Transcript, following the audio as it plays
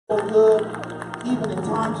so good, even in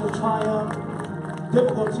times of triumph,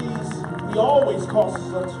 difficulties. He always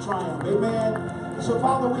causes us to triumph. Amen. So,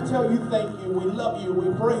 Father, we tell you thank you. We love you.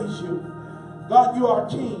 We praise you. God, you are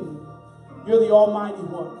King. You're the Almighty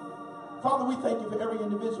One. Father, we thank you for every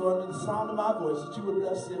individual under the sound of my voice, that you would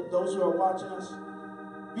bless them. Those who are watching us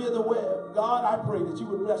via the web, God, I pray that you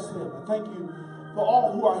would bless them. I thank you for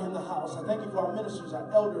all who are in the house. I thank you for our ministers,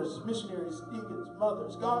 our elders, missionaries, deacons,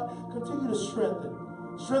 mothers. God, continue to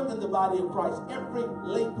strengthen the body of Christ. Every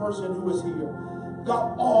lay person who is here,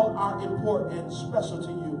 God, all are important and special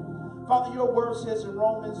to you. Father, your word says in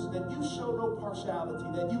Romans that you show no partiality,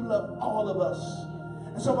 that you love all of us.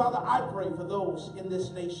 And so, Father, I pray for those in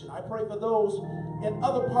this nation. I pray for those in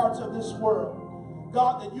other parts of this world.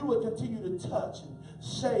 God, that you would continue to touch and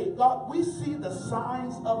say, God, we see the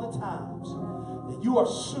signs of the times, that you are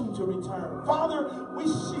soon to return. Father, we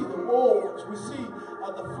see the wars, we see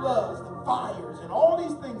the floods, the fires, and all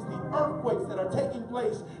these things, the earthquakes that are taking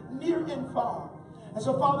place near and far. And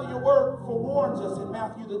so, Father, your word forewarns us in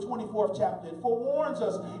Matthew, the 24th chapter. It forewarns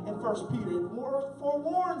us in 1 Peter. It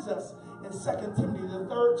forewarns us in 2 Timothy, the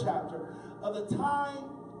 3rd chapter, of the time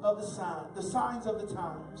of the signs of the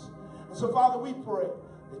times. And so, Father, we pray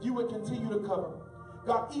that you would continue to cover.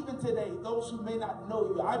 God, even today, those who may not know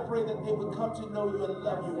you, I pray that they would come to know you and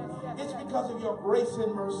love you. It's because of your grace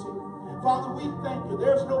and mercy. Father, we thank you.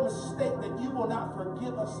 There's no mistake that you will not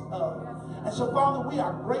forgive us of. And so, Father, we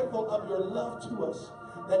are grateful of your love to us,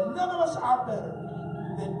 that none of us are better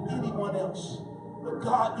than anyone else. But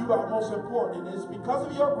God, you are most important. And it's because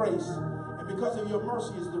of your grace and because of your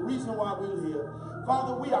mercy is the reason why we live.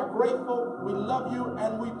 Father, we are grateful, we love you,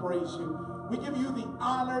 and we praise you. We give you the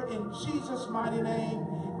honor in Jesus' mighty name.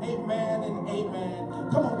 Amen and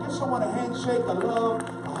amen. Come on, give someone a handshake, a love,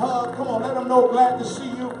 a hug. Come on, let them know glad to see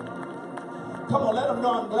you. Come on, let them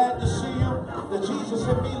know I'm glad to see you. The Jesus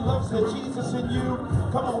in me loves the Jesus in you.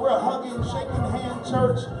 Come on, we're a hugging, shaking hand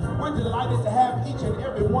church. We're delighted to have each and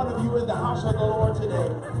every one of you in the house of the Lord today.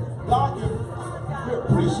 God, you're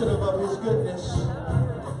appreciative of his goodness.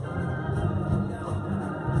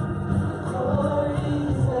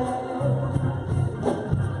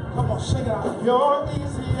 Come on, sing it out. You're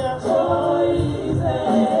easy, yes. You're easy.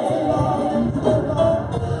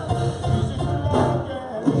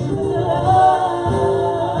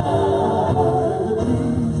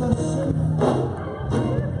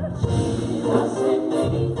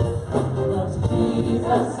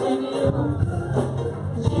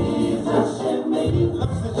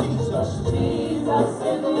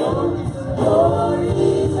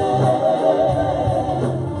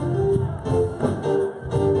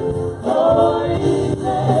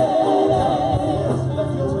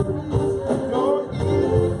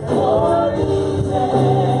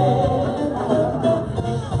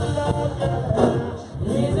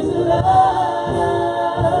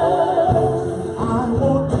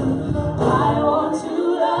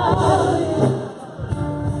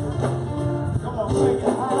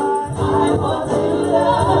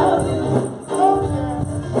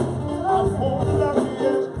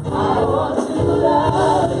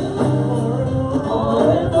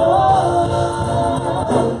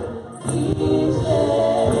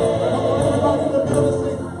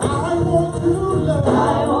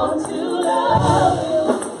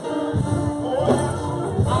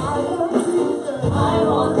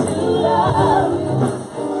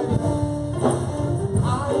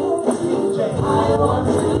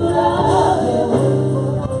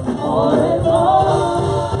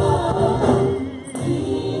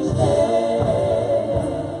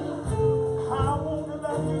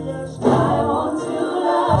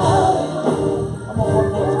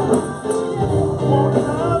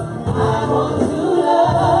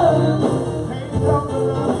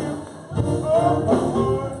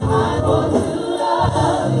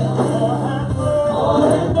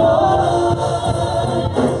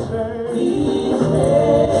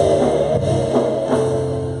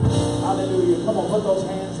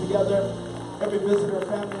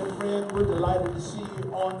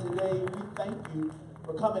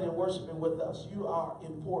 You are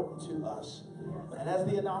important to us. And as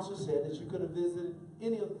the announcer said, that you could have visited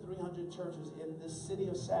any of the 300 churches in this city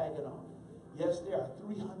of Saginaw. Yes, there are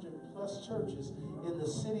 300 plus churches in the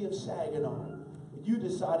city of Saginaw. You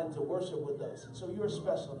decided to worship with us. And so you're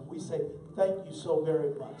special. And we say thank you so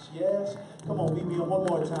very much. Yes? Come on, VBM, one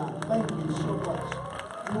more time. Thank you so much.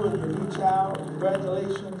 You and your new child,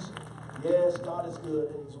 congratulations. Yes, God is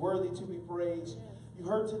good and he's worthy to be praised. You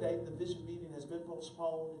heard today the vision meeting has been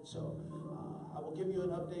postponed. And so I will give you an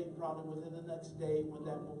update probably within the next day when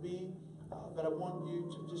that will be. But I want you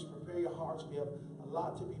to just prepare your hearts. We have a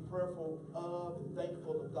lot to be prayerful of and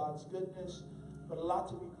thankful of God's goodness, but a lot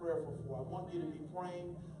to be prayerful for. I want you to be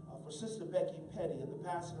praying for Sister Becky Petty and the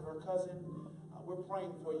passing of her cousin. We're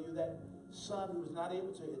praying for you. That son who was not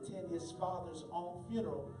able to attend his father's own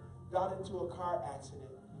funeral got into a car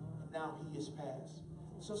accident, and now he is passed.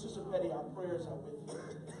 So, Sister Petty, our prayers are with you.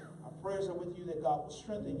 Our prayers are with you that God will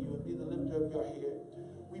strengthen you and be the lifter of your head.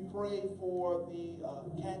 We pray for the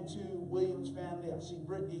Cantu Williams family. I see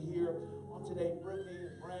Brittany here on today. Brittany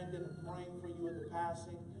and Brandon are praying for you in the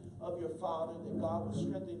passing of your father, that God will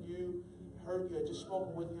strengthen you. I heard you had just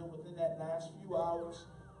spoken with him within that last few hours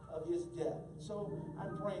of his death. So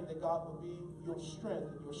I'm praying that God will be your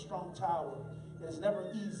strength and your strong tower. It is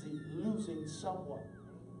never easy losing someone.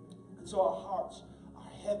 And so our hearts are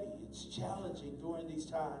heavy. It's challenging during these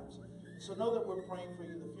times. So know that we're praying for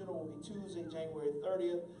you. The funeral will be Tuesday, January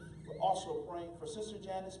 30th. We're also praying for Sister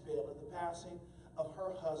Janice Bell and the passing of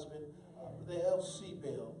her husband, the LC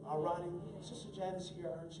Bell. All righty? Sister Janice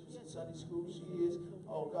here, I heard she was in Sunday school. She is.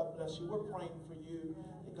 Oh, God bless you. We're praying for you,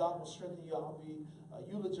 that God will strengthen you. I'll be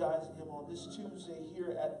eulogizing him on this Tuesday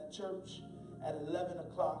here at the church at 11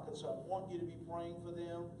 o'clock. And so I want you to be praying for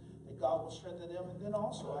them, that God will strengthen them. And then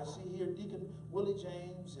also, I see here Deacon Willie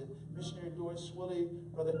James and Missionary Doris Swilly,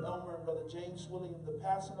 Brother Elmer and Brother James Swilly, and the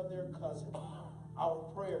passing of their cousin. Our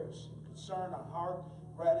prayers, concern, our heart,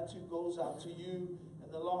 gratitude goes out to you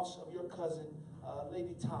and the loss of your cousin,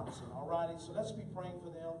 Lady Thompson. All righty? So let's be praying for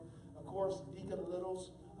them. Of course, Deacon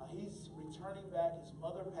Littles, he's returning back. His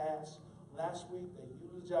mother passed last week. They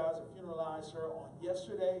eulogized and funeralized her on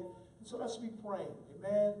yesterday. And so let's be praying.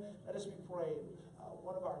 Amen? Let us be praying.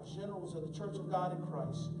 One of our generals of the Church of God in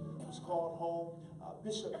Christ was called home.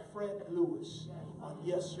 Bishop Fred Lewis on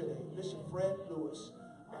yesterday. Bishop Fred Lewis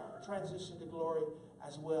transitioned to glory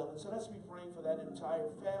as well. And so let's be praying for that entire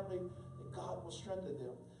family, that God will strengthen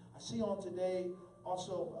them. I see on today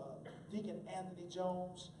also Deacon Anthony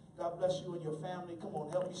Jones. God bless you and your family. Come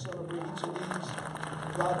on, help me celebrate each of these.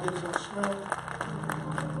 God gives them strength.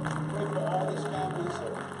 Pray for all these families.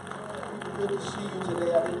 Good to see you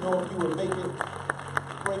today. I didn't know if you would make it.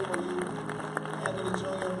 Pray for you. Anthony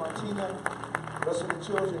Jr., Martina, the rest of the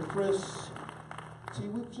children, Chris. See,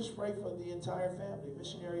 we just pray for the entire family.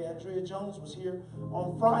 Missionary Andrea Jones was here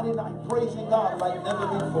on Friday night, praising God like never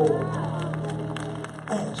before.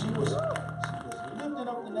 Man, she was lifting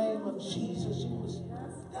up the name of Jesus. She was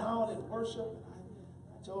down in worship.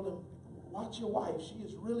 I told him, watch your wife. She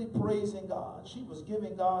is really praising God. She was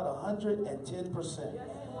giving God 110%.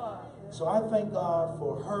 So I thank God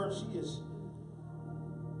for her. She's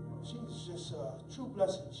just a true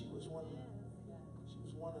blessing. She was one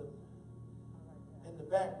of, in the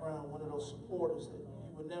background, one of those supporters that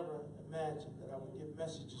you would never imagine that I would get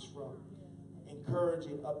messages from,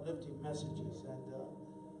 encouraging, uplifting messages. And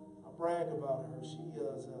I brag about her.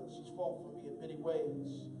 She's fought for me in many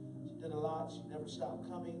ways. She did a lot. She never stopped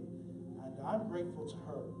coming. And I'm grateful to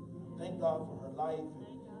her. Thank God for her life.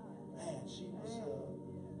 And man, she was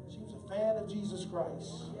a fan of Jesus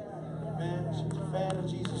Christ. Man, she was a fan of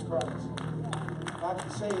Jesus Christ. If I can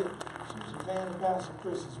say it, she was a fan of Pastor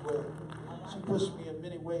Chris as well. She pushed me in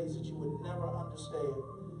many ways that you would never understand.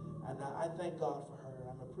 And I thank God for her.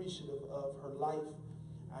 I'm appreciative of her life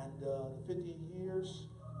and the 50 years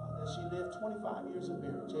that she lived, 25 years of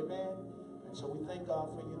marriage. Amen? And so we thank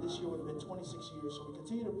God for you. This year would have been 26 years. So we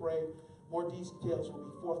continue to pray. More details will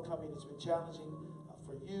be forthcoming. It's been challenging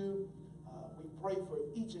for you. We pray for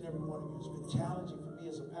each and every one of you. It's been challenging for me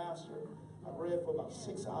as a pastor. I read for about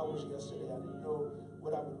 6 hours yesterday. I didn't know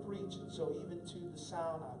what I would preach. And so even to the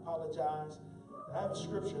sound, I apologize. I have a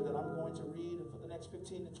scripture that I'm going to read, and for the next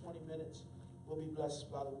 15 to 20 minutes, we'll be blessed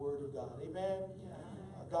by the word of God. Amen?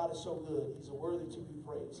 God is so good. He's worthy to be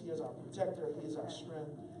praised. He is our protector. He is our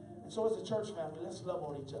strength. And so as a church family, let's love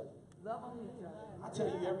on each other. Love on each other. I tell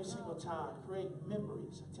you every single time, create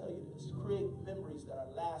memories. I tell you this. Create memories that are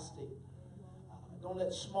lasting. Don't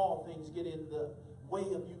let small things get in the way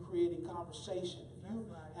of you creating conversation. If you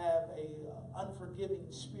have a unforgiving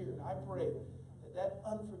spirit, I pray that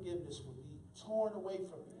unforgiveness will be torn away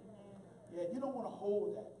from you. Yeah, you don't want to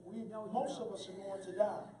hold that. Most of us are going to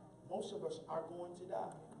die. Most of us are going to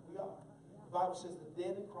die. We are. The Bible says the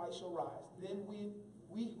dead in Christ shall rise. Then we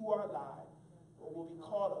who are alive will be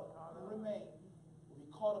caught up, who remain, will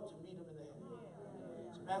be caught up to meet him in the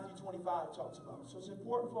heaven. So Matthew 25 talks about it. So it's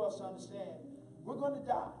important for us to understand we're going to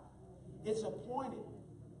die. It's appointed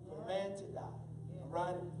for man to die,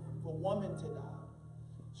 right? For woman to die.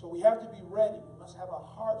 So we have to be ready. We must have our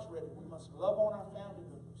hearts ready. We must love on our family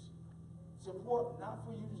members. It's important not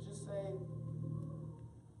for you to just say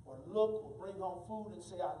or look or bring home food and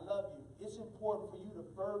say, I love you. it's important for you to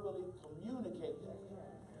verbally communicate that.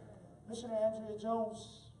 Missionary Andrea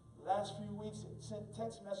Jones, the last few weeks, sent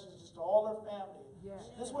text messages to all her family.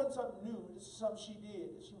 Yes. This wasn't something new. This is something she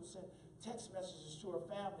did. She would send text messages to her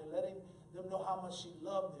family, letting them know how much she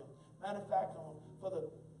loved them. Matter of fact, for the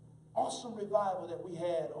awesome revival that we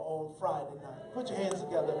had on Friday night. Put your hands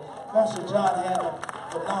together. Pastor John had a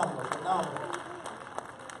phenomenal.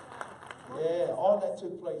 Yeah, all that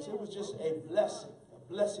took place. It was just a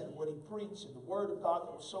blessing what he preached, and the word of God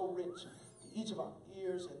that was so rich to each of our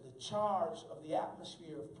ears, and the charge of the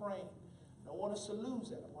atmosphere of praying. I don't want us to lose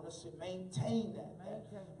that. I want us to maintain that.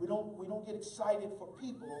 We don't get excited for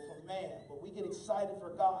people or for man, but we get excited for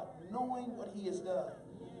God, knowing what he has done.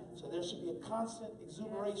 So there should be a constant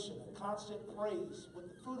exuberation, a constant praise with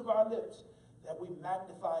the fruit of our lips that we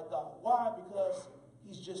magnify God. Why? Because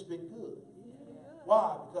he's just been good.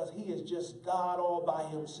 Why? Because he is just God all by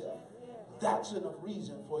himself. That's enough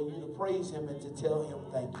reason for you to praise him and to tell him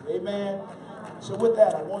thank you. Amen? So with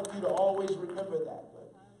that, I want you to always remember that.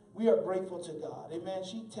 But we are grateful to God. Amen?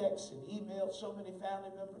 She texted and emailed so many family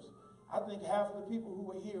members. I think half of the people who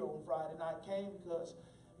were here on Friday night came because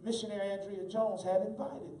Missionary Andrea Jones had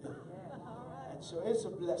invited them. And so it's a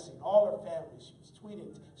blessing. All her family, she was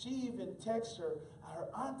tweeting. She even texted her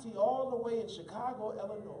auntie all the way in Chicago,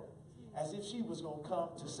 Illinois, as if she was going to come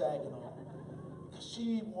to Saginaw. Because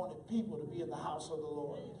she wanted people to be in the house of the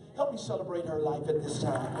Lord. Help me celebrate her life at this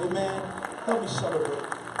time. Amen. Help me celebrate.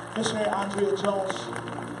 Missionary Andrea Jones,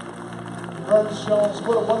 Burns Jones,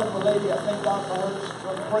 what a wonderful lady. I thank God for her. She's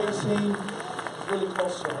on the praise team. It's really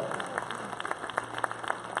close to her.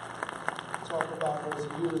 Talk about her as a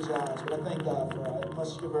eulogized, but I thank God for her. I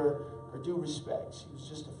must give her due respect. She was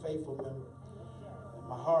just a faithful member. And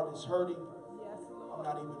my heart is hurting. I'm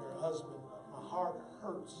not even her husband. My heart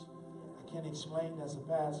hurts. I can't explain as a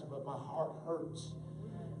pastor, but my heart hurts.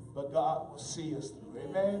 But God will see us through.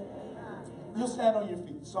 Amen? You'll stand on your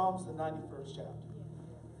feet. Psalms, the 91st chapter.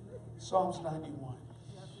 Psalms 91.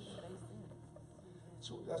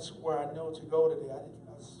 So that's where I know to go today.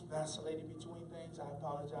 I was vacillating between things. I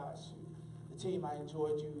apologize to the team. I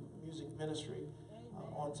enjoyed you music ministry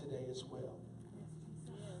on today as well.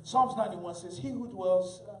 Psalms 91 says, he who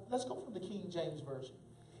dwells, let's go from the King James Version.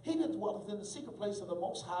 He that dwelleth in the secret place of the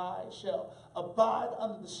Most High shall abide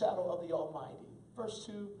under the shadow of the Almighty. Verse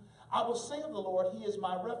 2, I will say of the Lord, he is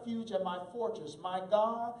my refuge and my fortress, my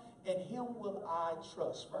God, in him will I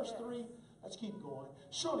trust. Verse 3, let's keep going.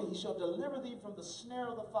 Surely he shall deliver thee from the snare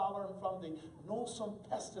of the fowler and from the noisome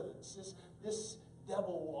pestilence. This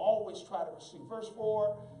devil will always try to pursue. Verse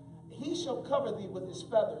 4, he shall cover thee with his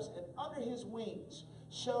feathers, and under his wings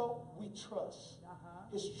shall we trust.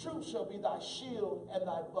 His truth shall be thy shield and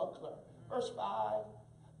thy buckler. Verse 5,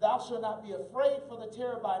 thou shalt not be afraid for the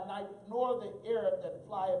terror by night, nor the arrow that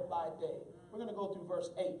flieth by day. We're going to go through verse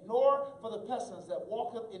 8. Nor for the pestilence that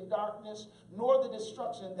walketh in darkness, nor the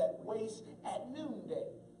destruction that wastes at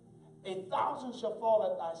noonday. 1,000 shall fall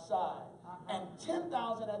at thy side, and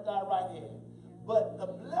 10,000 at thy right hand. But the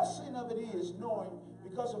blessing of it is knowing,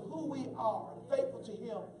 because of who we are, faithful to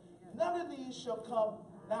him, none of these shall come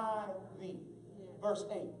nigh thee. Verse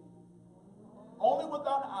 8. Only with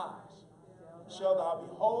thine eyes shall thou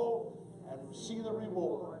behold and see the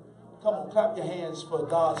reward. Come on, clap your hands for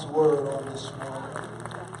God's word on this morning.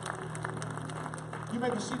 You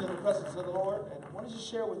may be seated in the presence of the Lord, and I wanted to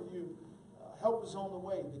share with you, help is on the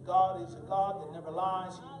way. That God is a God that never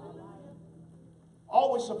lies. He will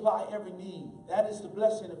always supply every need. That is the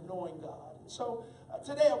blessing of knowing God. And so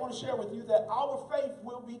today I want to share with you that our faith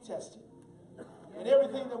will be tested. In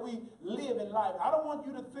everything that we live in life. I don't want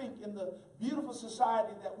you to think in the beautiful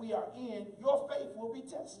society that we are in, your faith will be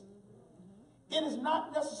tested. It is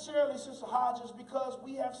not necessarily, Sister Hodges, because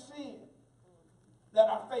we have sinned that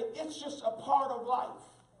our faith, it's just a part of life.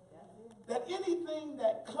 That anything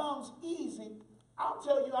that comes easy, I'll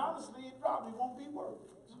tell you honestly, it probably won't be worth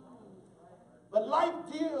it. But life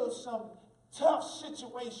deals some tough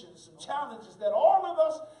situations, some challenges that all of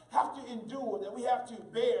us have to endure, that we have to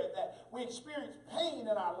bear, that we experience pain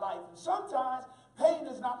in our life. And sometimes pain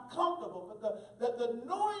is not comfortable, but the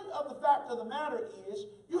knowing of the fact of the matter is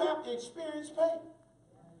you have to experience pain.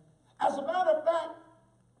 As a matter of fact,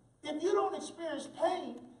 if you don't experience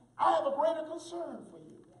pain, I have a greater concern for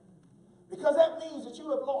you. Because that means that you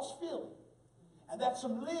have lost feeling, and that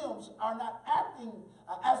some limbs are not acting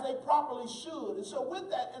as they properly should. And so with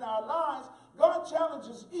that in our lives, God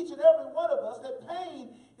challenges each and every one of us that pain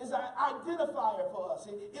is an identifier for us.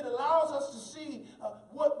 It allows us to see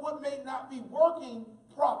what may not be working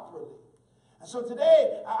properly. And so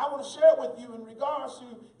today, I want to share with you in regards to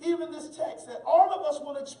even this text that all of us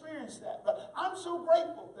will experience that. But I'm so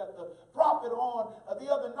grateful that the prophet on the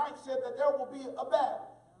other night said that there will be a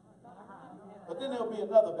battle. But then there'll be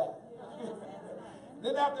another battle.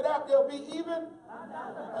 Then after that, there'll be even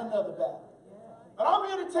another battle. But I'm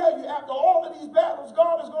here to tell you, after all of these battles,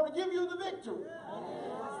 God is going to give you the victory.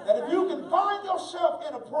 That if you can find yourself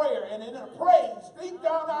in a prayer and in a praise deep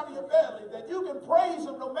down out of your belly, that you can praise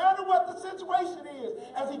him no matter what the situation is.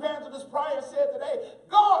 As Evangelist Pryor said today,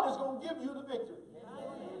 God is going to give you the victory.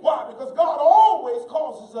 Why? Because God always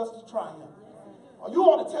causes us to triumph. You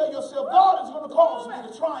ought to tell yourself, God is going to cause me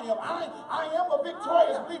to triumph. I am a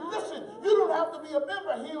victorious believer. Listen, you don't have to be a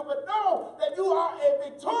member here, but know that you are a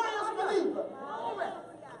victorious believer.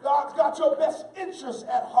 God's got your best interests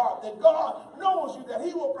at heart, that God knows you, that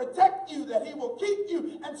he will protect you, that he will keep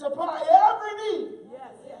you and supply every need.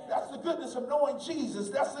 That's the goodness of knowing Jesus.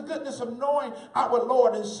 That's the goodness of knowing our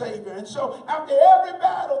Lord and Savior. And so after every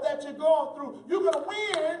battle that you're going through, you're going to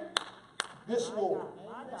win this war.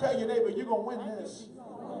 Tell your neighbor, you're going to win this.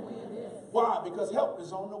 Why? Because help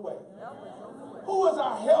is on the way. Who is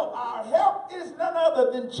our help? Our help is none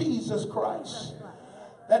other than Jesus Christ.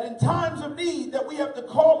 That in times of need, that we have to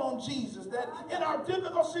call on Jesus. That in our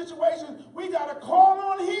difficult situations, we got to call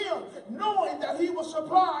on him, knowing that he will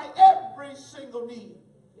supply every single need.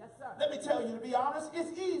 Yes, sir. Let me tell you, to be honest,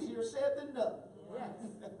 it's easier said than done. Yes.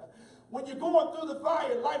 When you're going through the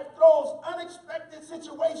fire, life throws unexpected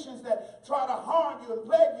situations that try to harm you and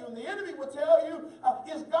plague you. And the enemy will tell you,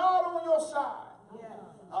 is God on your side? Yeah.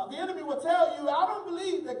 The enemy will tell you, I don't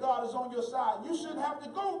believe that God is on your side. You shouldn't have to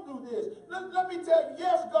go through this. Let me tell you,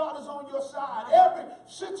 yes, God is on your side. Every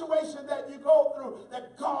situation that you go through,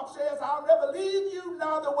 that God says, I'll never leave you,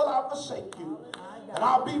 neither will I forsake you. And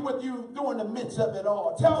I'll be with you during the midst of it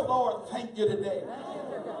all. Tell the Lord, thank you today.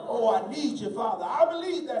 Oh, I need you, Father. I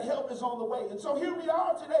believe that help is on the way. And so here we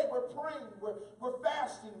are today. We're praying. We're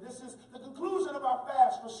fasting. This is the conclusion of our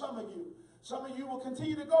fast for some of you. Some of you will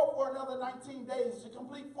continue to go for another 19 days to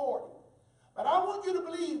complete 40. But I want you to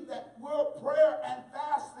believe that prayer and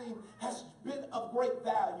fasting has been of great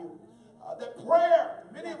value. That prayer,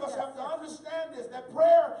 many of us have to understand this, that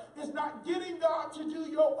prayer is not getting God to do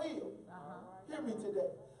your will. Hear me today.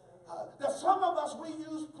 That some of us, we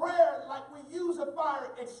use prayer like we use a fire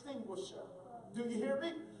extinguisher. Do you hear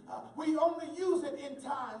me? We only use it in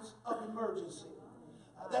times of emergency.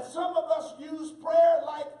 That some of us use prayer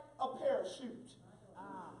like a parachute.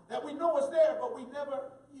 That we know it's there, but we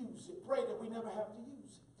never use it. Pray that we never have to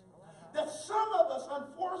use it. That some of us,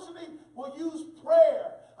 unfortunately, will use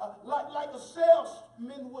prayer like a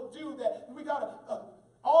salesman would do, that we got to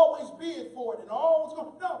always bid for it and always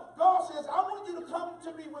go. No, God says, I want you to come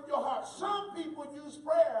to me with your heart. Some people use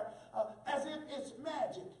prayer as if it's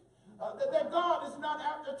magic. That God is not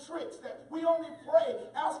after tricks. That we only pray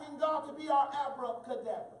asking God to be our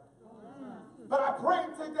abracadabra. But I pray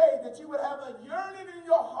today that you would have a yearning in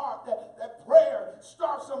your heart that prayer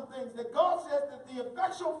starts some things. That God says that the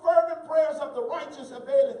effectual fervent prayers of the righteous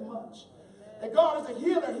availeth much. That God is a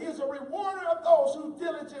healer. He is a rewarder of those who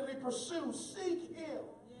diligently pursue, seek him.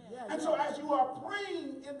 And so as you are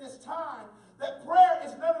praying in this time, that prayer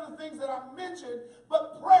is none of the things that I mentioned,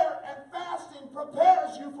 but prayer and fasting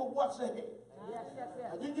prepares you for what's ahead.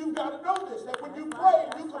 You've got to know this, that when you pray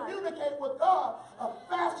and you communicate with God,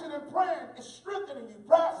 fasting and praying is strengthening you.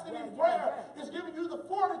 Fasting and prayer is giving you the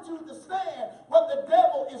fortitude to stand what the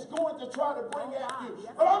devil is going to try to bring at you.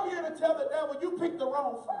 But I'm here to tell the devil, you picked the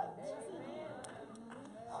wrong fight.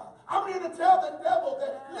 I'm here to tell the devil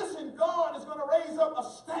that, listen, God is going to raise up a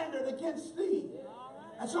standard against thee.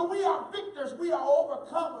 And so we are victors, we are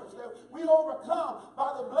overcomers. That we overcome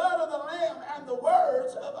by the blood of the Lamb and the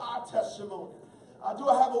words of our testimony. Do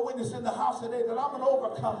I have a witness in the house today that I'm an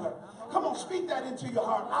overcomer? Come on, speak that into your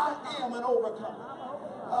heart. I am an overcomer.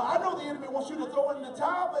 I know the enemy wants you to throw in the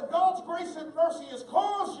towel, but God's grace and mercy has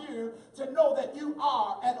caused you to know that you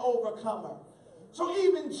are an overcomer. So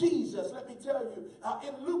even Jesus, let me tell you,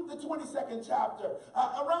 in Luke the 22nd chapter,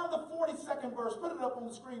 around the 42nd verse, put it up on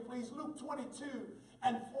the screen, please, Luke 22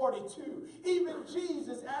 and 42. Even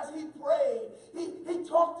Jesus, as he prayed, he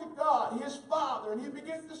talked to God, his Father, and he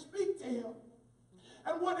began to speak to him.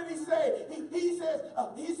 And what did he say? He says,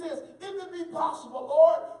 if it be possible,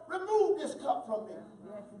 Lord, remove this cup from me.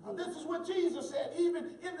 This is what Jesus said,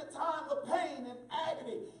 even in the time of pain and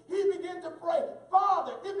agony. He began to pray,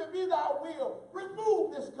 Father, if it be thy will,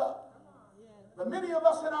 remove this cup. But many of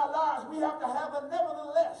us in our lives, we have to have a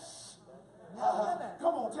nevertheless.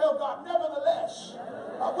 Come on, tell God, nevertheless.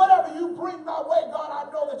 Whatever you bring my way, God,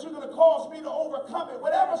 I know that you're going to cause me to overcome it.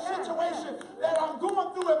 Whatever situation that I'm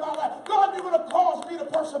going through in my life, God, you're going to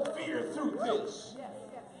persevere through this.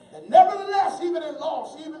 And nevertheless, even in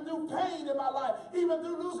loss, even through pain in my life, even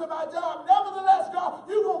through losing my job, nevertheless, God,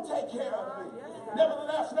 you're going to take care of me.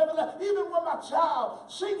 Nevertheless, even when my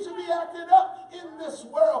child seems to be acting up in this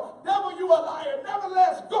world, devil, you a liar.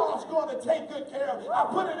 Nevertheless, God's going to take good care of it. I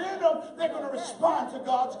put it in them, they're going to respond to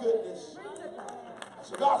God's goodness.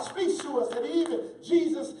 So God speaks to us that even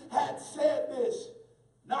Jesus had said this,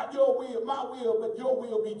 not your will, my will, but your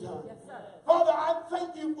will be done. Yes, sir. Father, I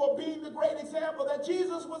thank you for being the great example that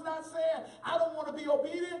Jesus was not saying, I don't want to be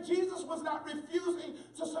obedient. Jesus was not refusing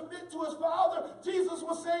to submit to his Father. Jesus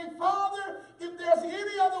was saying, Father, if there's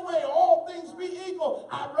any other way, all things be equal,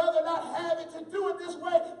 I'd rather not have it to do it this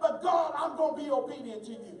way, but God, I'm going to be obedient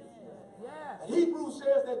to you. Yeah. And Hebrews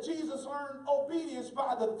says that Jesus earned obedience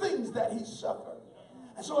by the things that he suffered.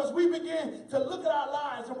 And so as we begin to look at our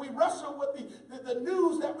lives and we wrestle with the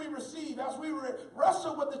news that we receive, as we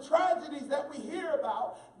wrestle with the tragedies that we hear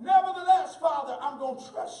about, nevertheless, Father, I'm going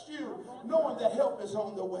to trust you, knowing that help is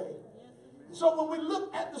on the way. So when we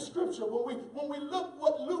look at the scripture, when we look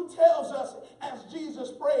what Luke tells us as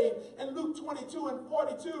Jesus prayed in Luke 22 and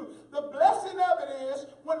 42, the blessing of it is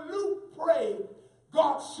when Luke prayed,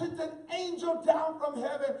 God sent an angel down from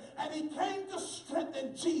heaven and he came to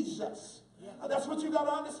strengthen Jesus. That's what you got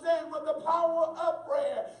to understand with the power of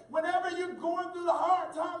prayer. Whenever you're going through the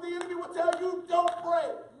hard time, the enemy will tell you, don't pray.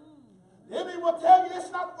 The enemy will tell you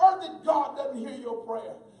it's not worth it. God doesn't hear your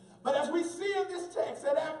prayer. But as we see in this text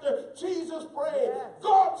that after Jesus prayed,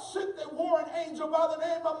 God sent the warring angel by the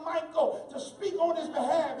name of Michael to speak on his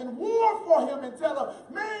behalf and war for him and tell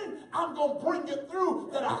him, man, I'm going to bring you through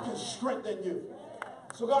that I can strengthen you.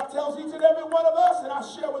 So God tells each and every one of us, and I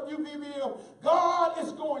share with you, VBM, God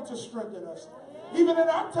is going to strengthen us. Even in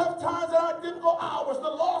our tough times and our difficult hours,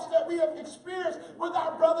 the loss that we have experienced with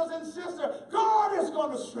our brothers and sisters, God is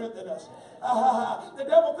going to strengthen us. The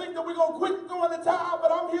devil thinks that we're going to quit throwing the towel,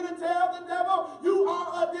 but I'm here to tell the devil, you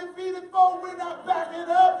are a defeated foe. We're not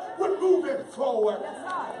backing up. We're moving forward. Yes,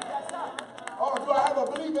 sir. Yes, sir. Oh, do I have a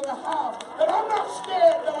belief in the house that I'm not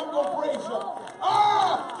scared that I'm going to praise you?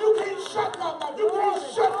 You can't shut my mouth. You can't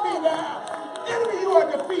shut me down. Enemy, you are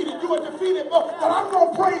defeated. You are defeated, but I'm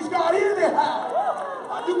going to praise God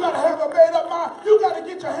anyhow. You got to have a made up mind. You got to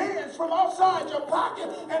get your hands from outside your pocket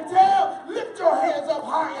and lift your hands up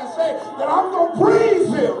high and say that I'm going to praise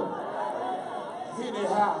him.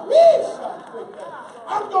 Anyhow.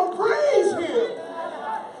 I'm going to praise him.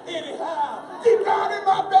 Anyhow. Deep down in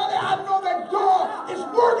my belly, I know that God is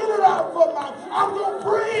working it out for me. I'm going to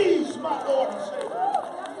praise my Lord and Savior.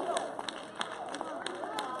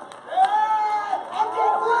 I'm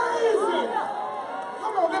going to praise him.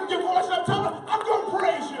 Come on, lift your voice up. Tell him, I'm going to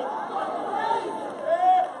praise you.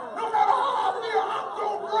 No matter how I feel, I'm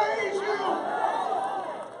going to praise you.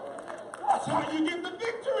 That's how you get the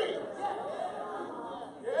victory.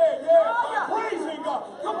 By praising God.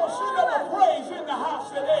 Come on, send up a praise in the house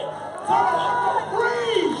today. Tell him, I'm going to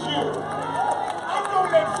praise you. I'm going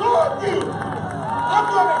to exhort you. I'm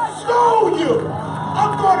going to extol you.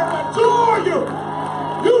 I'm going to adore you.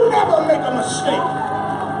 You never make a mistake.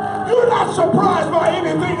 You're not surprised by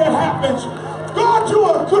anything that happens. God, you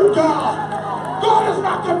are a good God. God is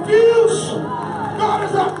not confused. God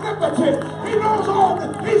is omnipotent. He knows all.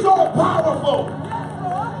 He's all powerful.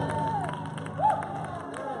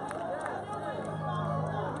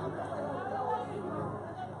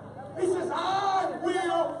 He says, I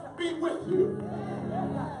will be with you.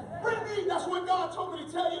 Bring me. That's what God told me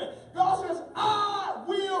to tell you. God says, I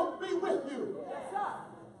will be with you.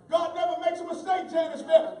 God never makes a mistake, Janice.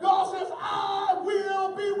 God says, I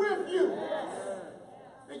will be with you.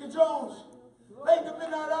 Deacon Jones, late in the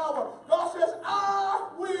midnight hour, God says, I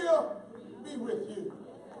will be with you.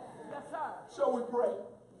 So we pray.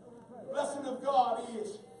 The blessing of God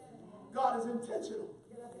is intentional.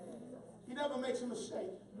 He never makes a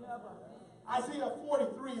mistake. Isaiah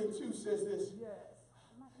 43:2 says this.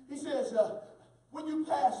 He says, when you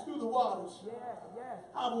pass through the waters,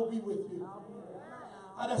 I will be with you.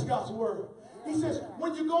 That's God's word. He says,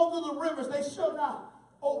 when you go through the rivers, they shall not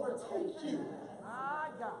overtake you.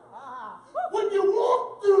 When you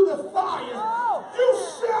walk through the fire, you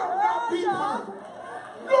shall not be burned,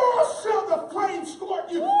 nor shall the flame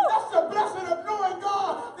scorch you. That's the blessing of knowing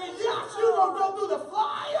God, that yes, you're going to go through the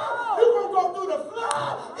fire, you're going to go through the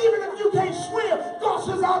flood, even if you can't swim. God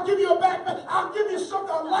says, I'll give you a backpack, I'll give you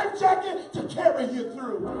something, a life jacket to carry you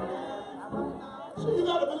through. So you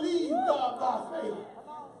got to believe God by faith.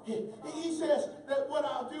 He says that what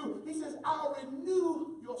I'll do, he says, I'll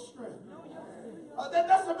renew your strength.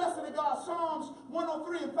 That's the message of God. Psalms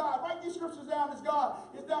 103 and 5. Write these scriptures down as God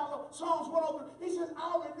is down. Psalms 103. He says,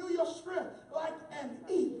 I'll renew your strength like an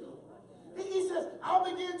eagle. He says, I'll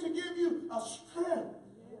begin to give you a strength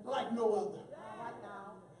like no other.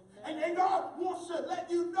 And God wants to let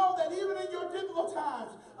you know that even in your difficult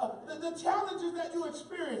times, the challenges that you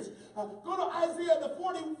experience, go to Isaiah, the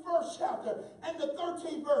 41st chapter and the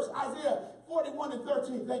 13th verse. Isaiah 41 and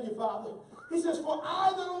 13. Thank you, Father. He says, for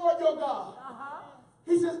I, the Lord your God,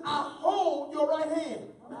 he says, I hold your right hand.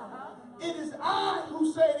 It is I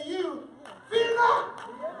who say to you, fear not.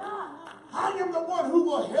 I am the one who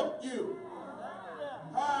will help you.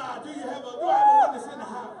 Do I have a witness in the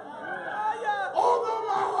house? Although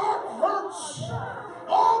my heart hurts,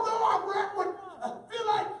 although I feel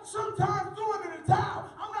like sometimes throwing in the towel,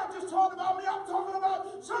 I'm not just talking about me, I'm talking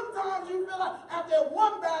about sometimes you feel like after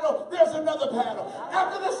one battle, there's another battle.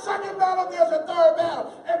 After the second battle, there's a third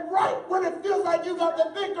battle. And right when it feels like you got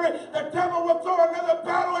the victory, the devil will throw another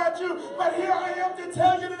battle at you. But here I am to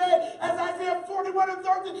tell you today, as Isaiah 41 and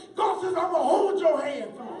 13, God says, I'm going to hold your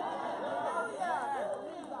hand through.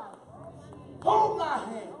 Hold my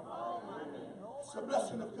hand. It's a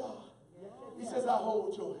blessing of God. He says, I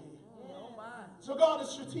hold your hand. So God is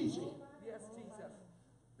strategic.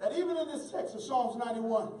 That even in this text of Psalms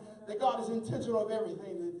 91, that God is intentional of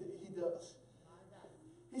everything that he does.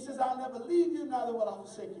 He says, I'll never leave you, neither will I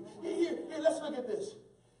forsake you. Here, let's look at this.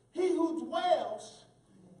 He who dwells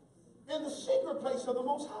in the secret place of the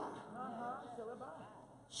Most High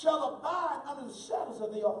shall abide under the shadows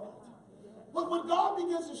of the Almighty. But when God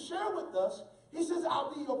begins to share with us, he says,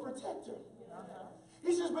 I'll be your protector.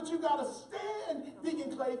 He says, but you got to stand,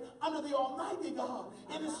 Deacon Clay, under the Almighty God.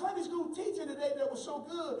 In the Sunday school teaching today that was so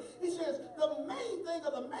good, he says, the main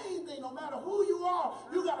thing, no matter who you are,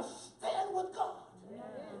 you got to stand with God.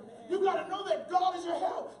 You got to know that God is your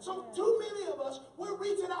help. So too many of us, we're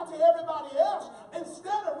reaching out to everybody else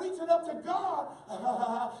instead of reaching up to God.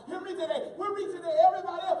 Hear me today. We're reaching to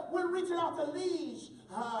everybody else. We're reaching out to leaves.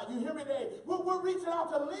 You hear me today. We're reaching out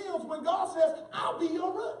to limbs when God says, I'll be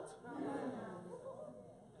your root.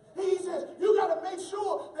 He says, you got to make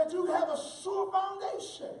sure that you have a sure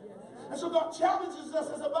foundation. And so God challenges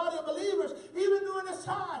us as a body of believers, even during this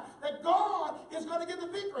time, that God is going to give the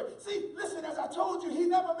victory. See, listen, as I told you, he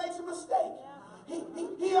never makes a mistake.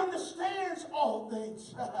 He understands all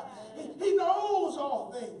things. He knows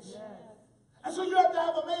all things. And so you have to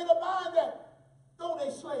have a made up mind that, though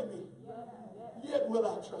they slay me, yet will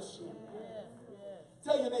I trust you.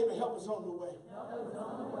 Tell your neighbor, help is on the way.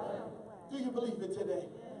 Do you believe it today?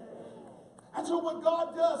 And so what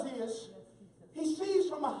God does is, he sees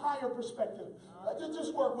from a higher perspective.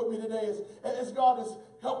 Just work with me today as God is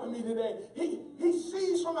helping me today. He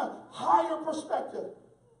sees from a higher perspective.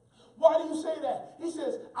 Why do you say that? He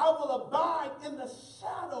says, I will abide in the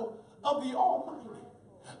shadow of the Almighty.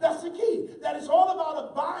 That's the key. That is all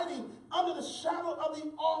about abiding under the shadow of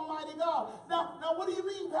the Almighty God. Now what do you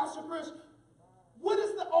mean, Pastor Chris? What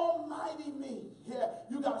does the Almighty mean? Yeah,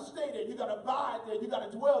 you got to stay there. You got to abide there. You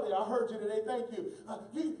got to dwell there. I heard you today. Thank you.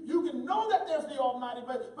 You can know that there's the Almighty,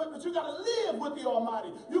 but you got to live with the Almighty.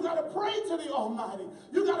 You got to pray to the Almighty.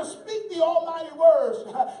 You got to speak the Almighty words.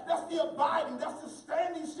 That's the abiding. That's the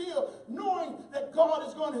standing still, knowing that God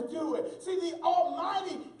is going to do it. See, the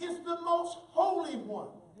Almighty is the most holy one.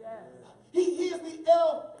 Yes. He is the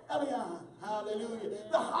El Elyon. Hallelujah.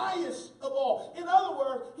 The highest of all. In other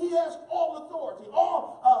words, he has all authority,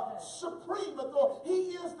 all supreme authority. He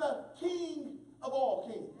is the King of all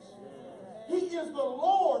kings. He is the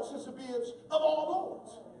Lord, Sister Bibbs, of all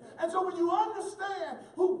lords. And so when you understand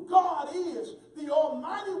who God is, the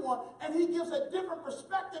Almighty One, and he gives a different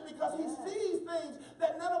perspective because he sees things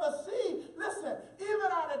that none of us see. Listen, even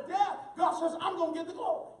out of death, God says, I'm going to get the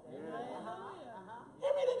glory.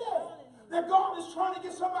 Hear me today. That God is trying to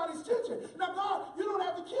get somebody's attention. Now, God, you don't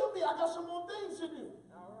have to kill me. I got some more things to do.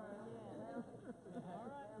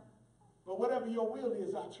 But whatever your will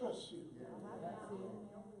is, I trust you.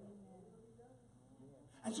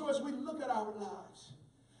 And so as we look at our lives,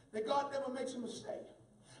 that God never makes a mistake.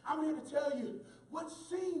 I'm here to tell you, what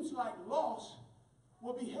seems like loss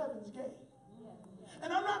will be heaven's gain.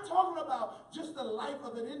 And I'm not talking about just the life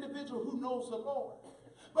of an individual who knows the Lord.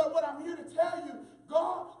 But what I'm here to tell you,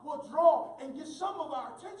 God will draw and get some of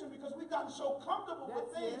our attention because we've gotten so comfortable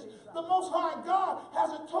with things. The Most High God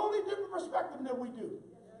has a totally different perspective than we do.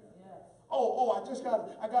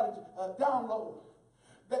 I got a download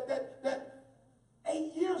that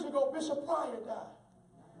 8 years ago Bishop Pryor died.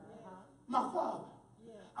 My father.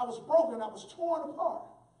 I was broken. I was torn apart.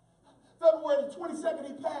 February the 22nd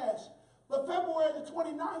he passed. But February the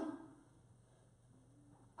 29th,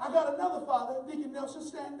 I got another father, Deacon Nelson,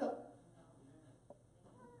 stand up.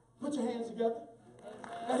 Put your hands together.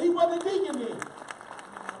 And he wasn't a deacon then.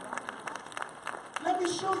 Let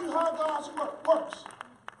me show you how God's work works.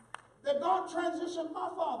 That God transitioned my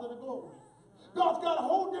father to glory. God's got a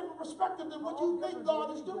whole different perspective than what you think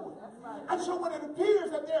God is doing. And so when it appears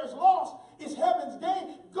that there is loss, it's heaven's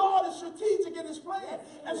gain. God is strategic in his plan.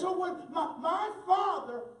 And so when my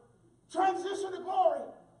father transitioned to glory,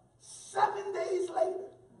 7 days later,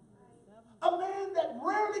 a man that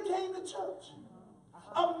rarely came to church,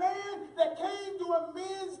 a man that came during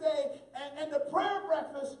men's day and the prayer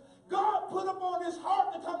breakfast, God put upon his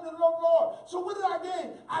heart to come to the Lord. So what did I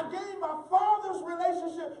gain? I gained my father's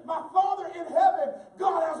relationship, my father in heaven.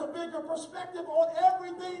 God has a bigger perspective on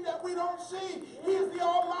everything that we don't see. He is the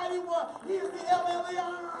Almighty One. He is the El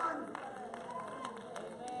Elyon.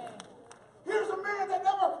 Here's a man that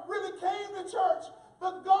never really came to church,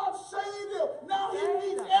 but God saved him. Now he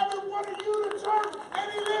leads every one of you to church,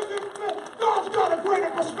 and he lives in faith. God's got a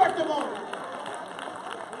greater perspective on it.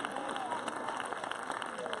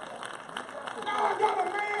 Now I got a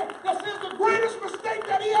man that says the greatest mistake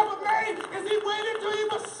that he ever made is he waited till he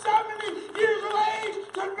was 70 years of age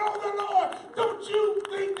to know the Lord. Don't you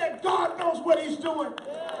think that God knows what he's doing?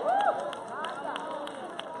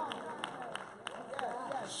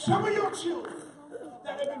 Some of your children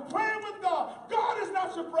that have been praying with God, God is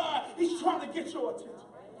not surprised. He's trying to get your attention.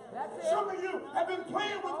 Some of you have been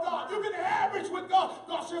playing with God. You've been average with God.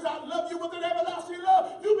 God says, I love you with an everlasting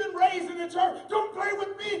love. You've been raised in the church. Don't play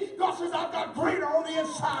with me. God says, I've got greater on the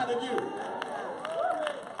inside of you.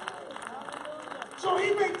 So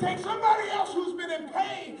he may take somebody else who's been in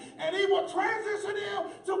pain, and he will transition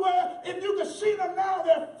them to where, if you can see them now,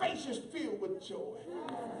 their face is filled with joy.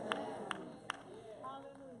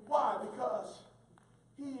 Why? Because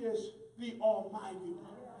he is the Almighty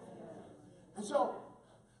One. And so,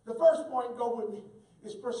 the first point, go with me,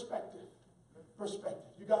 is perspective.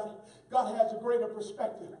 Perspective. You got it? God has a greater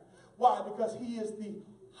perspective. Why? Because he is the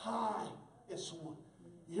highest one.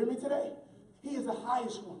 You hear me today? He is the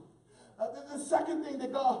highest one. The second thing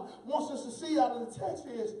that God wants us to see out of the text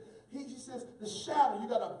is, he says, the shadow. You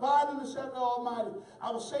got to abide in the shadow of the Almighty.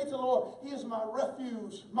 I will say to the Lord, he is my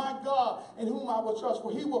refuge, my God, in whom I will trust. For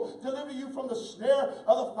he will deliver you from the snare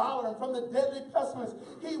of the fowler and from the deadly pestilence.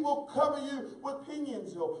 He will cover you with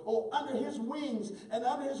pinions or under his wings. And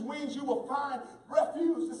under his wings you will find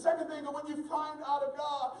refuge. The second thing that when you find out of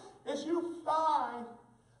God is you find,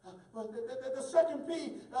 the second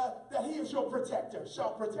P, that he is your protector,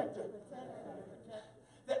 self-protector.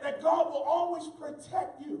 That God will always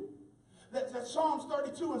protect you. That Psalms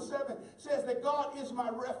 32:7 says that God is my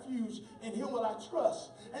refuge, in him will I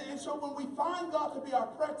trust. And so when we find God to be our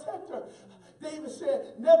protector, David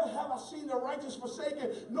said, never have I seen the righteous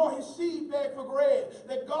forsaken, nor his seed beg for bread.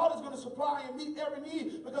 That God is going to supply and meet every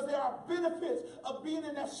need, because there are benefits of being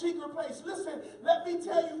in that secret place. Listen, let me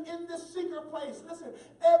tell you, in this secret place, listen,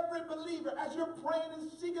 every believer, as you're praying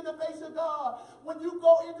and seeking the face of God, when you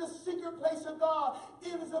go into the secret place of God,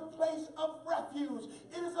 it is a place of refuge.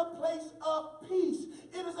 It is a place of peace.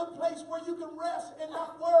 It is a place where you can rest and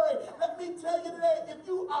not worry. Let me tell you today, if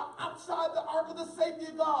you are outside the ark of the safety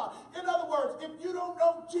of God, in other words, if you don't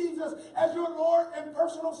know Jesus as your Lord and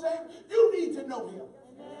personal Savior, you need to know him.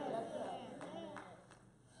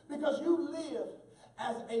 Because you live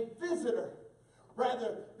as a visitor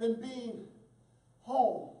rather than being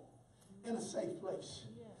home in a safe place.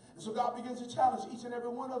 And so God begins to challenge each and every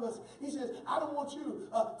one of us. He says, I don't want you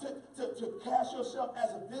to cast yourself as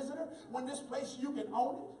a visitor when this place you can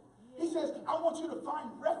own it. He says, I want you to find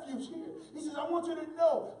refuge here. He says, I want you to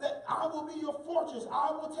know that I will be your fortress.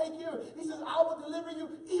 I will take care of you. He says, I will deliver you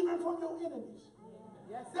even from your enemies.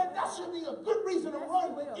 That should be a good reason to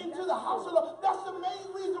run into the house of the Lord. That's the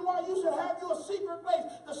main reason why you should have your secret place.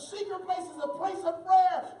 The secret place is a place of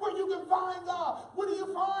prayer where you can find God. What do you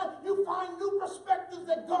find? You find new perspectives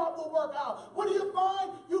that God will work out. What do you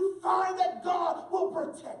find? You find that God will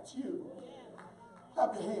protect you.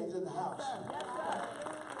 Clap your hands in the house.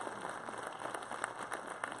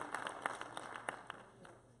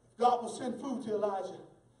 God will send food to Elijah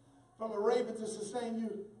from a raven to sustain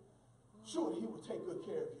you. Surely he will take good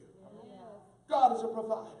care of you. God is a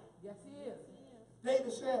provider. Yes, he is.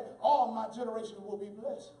 David said, all my generations will be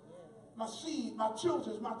blessed. My seed, my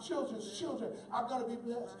children's children are going to be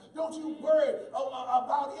blessed. Don't you worry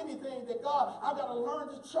about anything. That God, I've got to learn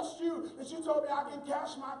to trust you. That you told me I can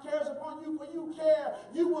cast my cares upon you, for you care.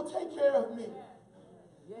 You will take care of me.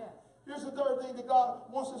 Yes. Here's the third thing that God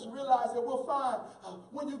wants us to realize that we'll find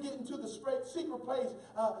when you get into the secret place,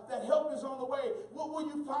 that help is on the way. What will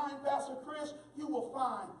you find, Pastor Chris? You will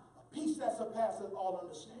find Peace that surpasses all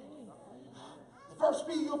understanding. The first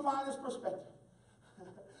P you'll find is perspective.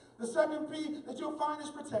 The second P that you'll find is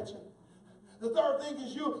protection. The third thing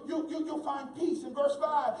is you'll find peace. In verse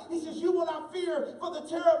 5, he says, you will not fear for the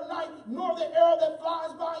terror of night, nor the arrow that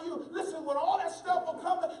flies by you. Listen, when all that stuff will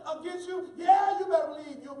come against you, yeah, you better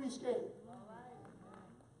believe you'll be scared.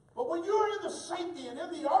 But when you're in the safety and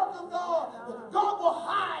in the ark of God, God will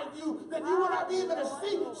hide you that you will not be able to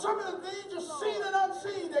see some of the things you're seen and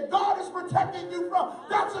unseen that God is protecting you from.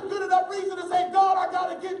 That's a good enough reason to say, God, I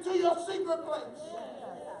got to get to your secret place.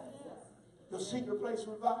 Your secret place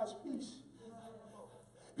provides peace.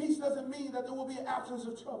 Peace doesn't mean that there will be an absence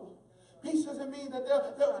of trouble. Peace doesn't mean that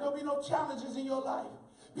there'll be no challenges in your life.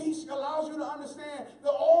 Peace allows you to understand that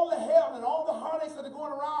all the hell and all the heartaches that are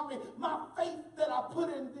going around me, my faith that I put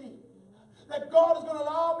in thee, that God is going to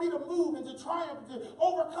allow me to move and to triumph, to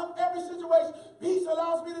overcome every situation. Peace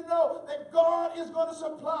allows me to know that God is going to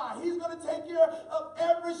supply. He's going to take care of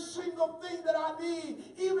every single thing that I need.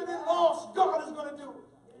 Even in loss, God is going to do it.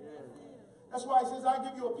 That's why he says, I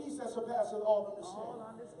give you a peace that surpasses all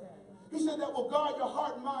understanding. He said that will guard your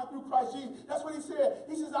heart and mind through Christ Jesus. That's what he said.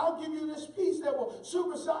 He says, I'll give you this peace that will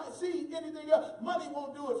supersede anything else. Money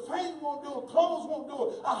won't do it. Fame won't do it. Clothes won't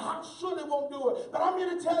do it. A house surely won't do it. But I'm here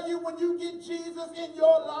to tell you, when you get Jesus in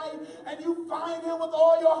your life and you find him with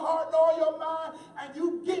all your heart and all your mind, and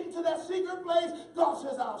you get into that secret place, God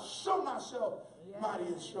says, I'll show myself mighty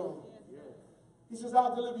and strong. He says,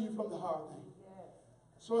 I'll deliver you from the hard thing.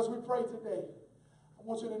 So as we pray today, I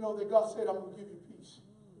want you to know that God said, I'm going to give you peace.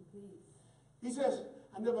 He says,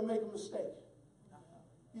 I never make a mistake.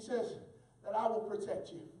 He says that I will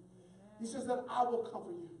protect you. He says that I will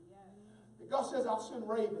comfort you. God says, I'll send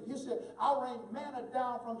raven. He said, I'll rain manna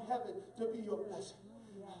down from heaven to be your blessing.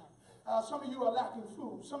 Some of you are lacking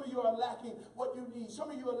food. Some of you are lacking what you need.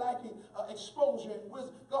 Some of you are lacking exposure and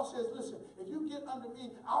wisdom. God says, listen, if you get under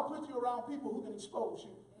me, I'll put you around people who can expose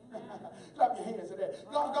you. Clap your hands at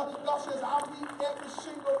that. God says, I'll meet every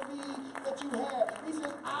single need that you have. He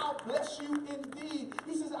says, I'll bless you indeed.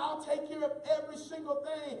 He says, I'll take care of every single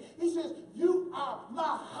thing. He says, you are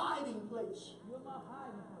my hiding place. You're my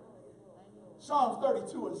hiding place. Psalms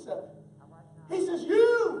 32 and 7. He says,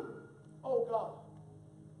 you, oh God,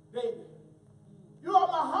 David, you are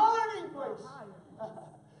my hiding place.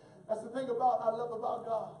 That's the thing I love about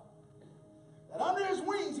God. That under his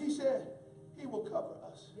wings, he said, he will cover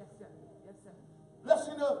us. Yes, sir. Yes, sir.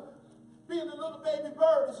 Blessing of being a little baby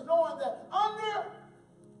bird is knowing that under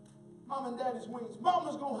mom and daddy's wings,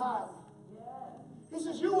 mama's going to hide me. Yes. He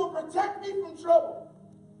says, you will protect me from trouble.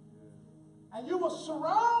 And you will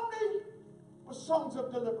surround me with songs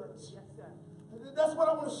of deliverance. Yes, sir. That's what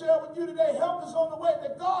I want to share with you today. Help is on the way.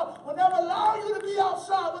 That God will never allow you to be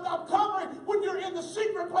outside without covering when you're in the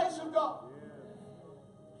secret place of God.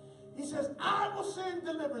 He says, I will send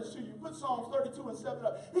deliverance to you. Put Psalms 32 and 7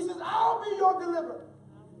 up. He says, I'll be your deliverer.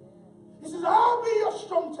 He says, I'll be your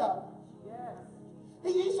strong tower.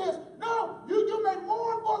 He says, no, you may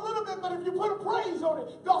mourn for a little bit, but if you put a praise on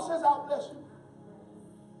it, God says, I'll bless you.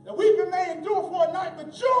 That weeping may endure for a night, but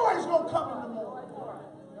joy is going to come in the morning.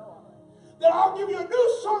 That I'll give you a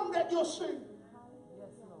new song that you'll sing.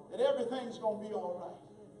 That everything's going to be all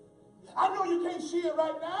right. I know you can't see it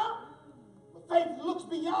right now. Faith looks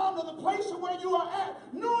beyond to the place of where you are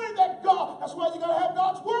at, knowing that God, that's why you got to have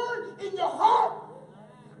God's word in your heart.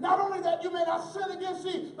 Not only that you may not sin against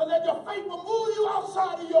thee, but that your faith will move you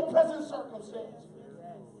outside of your present circumstance.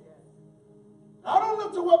 I don't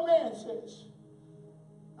look to what man says.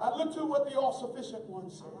 I look to what the all-sufficient one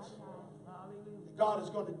says. God is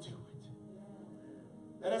going to do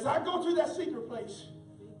it. That as I go to that secret place,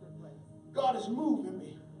 God is moving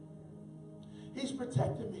me. He's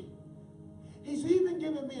protecting me. He's even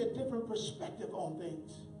given me a different perspective on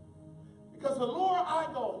things. Because the lower I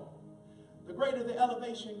go, the greater the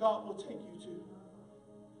elevation God will take you to.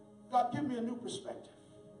 God, give me a new perspective.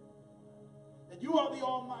 That you are the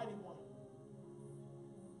Almighty One.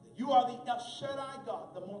 That you are the El Shaddai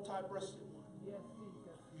God, the multi-breasted one. Yes,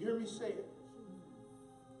 you hear me say it?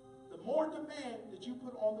 The more demand that you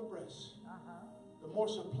put on the breast, the more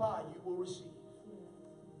supply you will receive.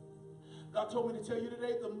 God told me to tell you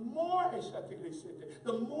today, the more, I think they said that,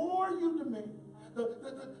 the more you demand,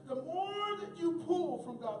 the more that you pull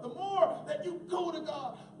from God, the more that you go to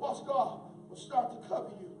God, watch God will start to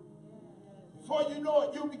cover you. Before you know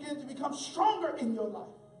it, you'll begin to become stronger in your life.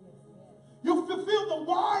 You'll fulfill the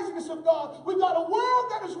wiseness of God. We've got a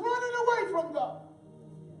world that is running away from God.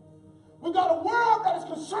 We've got a world that is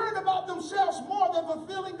concerned about themselves more than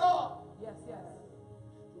fulfilling God. Yes, yes.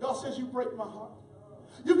 God says, you break my heart.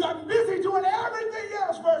 You've gotten busy doing everything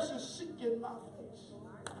else versus seeking my face.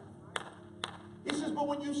 He says, but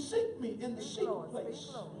when you seek me in the secret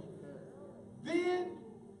place, then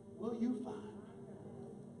will you find me.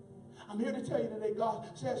 I'm here to tell you today, God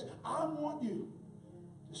says, I want you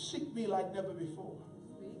to seek me like never before.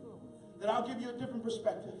 That I'll give you a different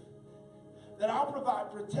perspective. That I'll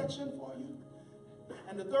provide protection for you.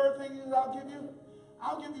 And the third thing is I'll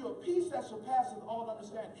give you a peace that surpasses all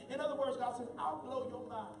understanding. In other words, God says, I'll blow your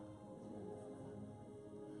mind.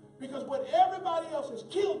 Because what everybody else has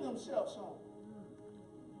killed themselves on,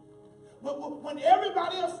 when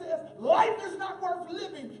everybody else says life is not worth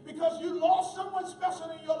living because you lost someone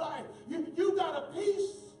special in your life, you got a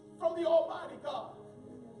peace from the Almighty God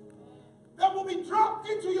that will be dropped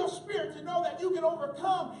into your spirit to know that you can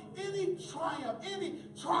overcome any triumph, any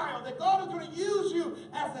trial, that God is going to use you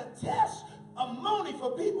as a testimony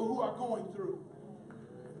for people who are going through.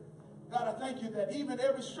 God, I thank you that even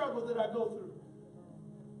every struggle that I go through,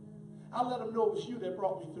 I'll let them know it was you that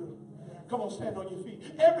brought me through. Come on, stand on your feet.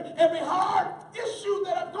 Every hard issue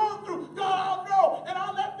that I've gone through, God, I'll know, and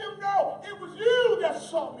I'll let them know it was you that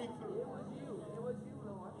saw me through. It was you. It was you,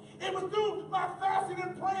 Lord. It was through my fasting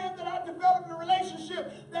and praying that I developed a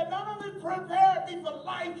relationship that not only prepared me for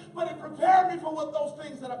life, but it prepared me for what those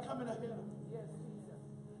things that are coming ahead of me. Yes, Jesus.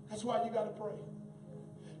 That's why you got to pray.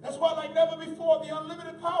 That's why, like never before, the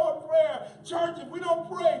unlimited power of prayer, church, if we don't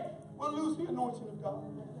pray, we'll lose the anointing of God.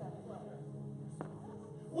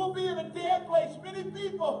 We'll be in a dead place. Many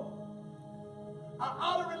people are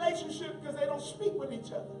out of relationship because they don't speak with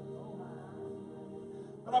each other.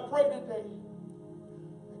 But I pray today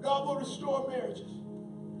that God will restore marriages.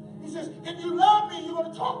 He says, if you love me, you're going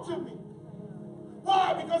to talk to me.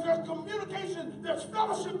 Why? Because there's communication, there's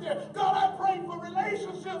fellowship there. God, I pray for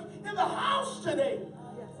relationships in the house today.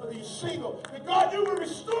 For these single. That God, you will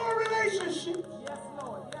restore relationships. Yes,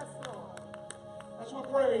 Lord. Yes, Lord. That's what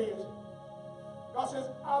prayer is. God says,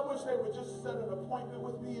 I wish they would just set an appointment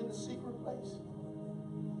with me in the secret place.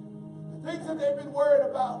 The things that they've been worried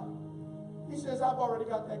about, he says, I've already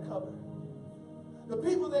got that covered. The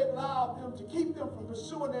people they've allowed them to keep them from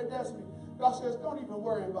pursuing their destiny, God says, don't even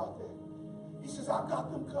worry about that. He says, I've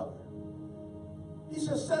got them covered. He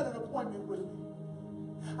says, set an appointment with me.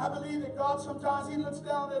 I believe that God sometimes he looks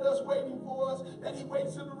down at us waiting for us, that he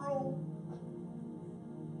waits in the room.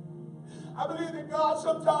 I believe that God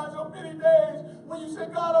sometimes on many days when you say,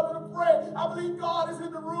 God, I'm going to pray, I believe God is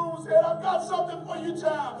in the room saying, I've got something for you,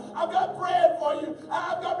 child. I've got bread for you.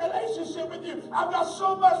 I've got relationship with you. I've got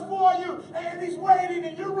so much for you. And he's waiting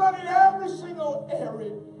and you're running every single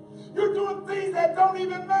area. You're doing things that don't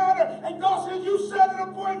even matter. And God says, you set an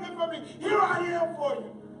appointment for me. Here I am for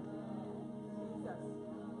you.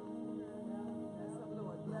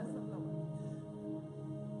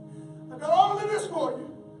 I've got all of this for you.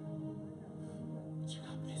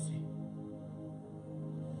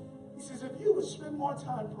 If you would spend more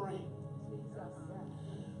time praying,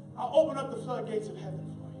 I'll open up the floodgates of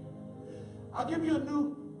heaven for you. I'll give you a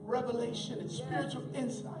new revelation and spiritual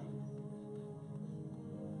insight.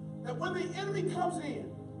 That when the enemy comes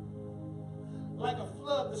in, like a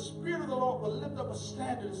flood, the Spirit of the Lord will lift up a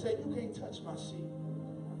standard and say, you can't touch my seed.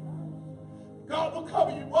 God will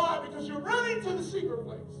cover you. Why? Because you're running to the secret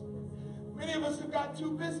place. Many of us have gotten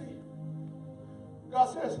too busy. God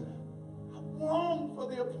says, I long for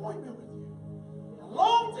the appointment with you. I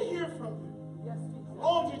long to hear from you. Yes, I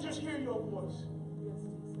long to just hear your voice. yes,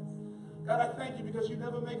 Jesus. God, I thank you because you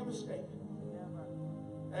never make a mistake. Never.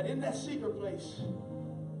 And in that secret place,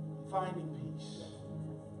 finding peace.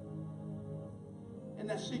 In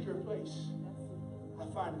that secret place, I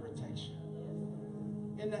find protection.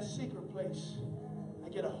 In that secret place, I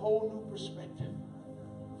get a whole new perspective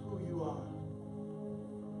of who you are.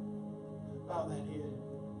 Bow that head.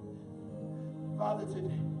 Father,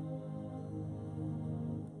 today,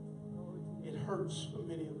 it hurts for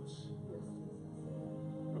many of us.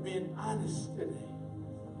 We're being honest today.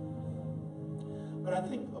 But I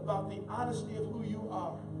think about the honesty of who you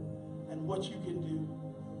are and what you can do.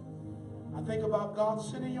 I think about God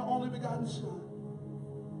sending your only begotten Son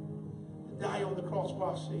to die on the cross for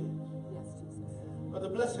our sins. Yes, Jesus. But the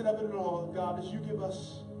blessing of it all, God, is you give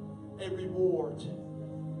us a reward.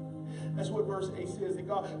 That's what verse 8 says, that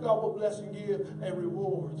God will bless and give a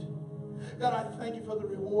reward. God, I thank you for the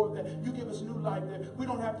reward that you give us new life, that we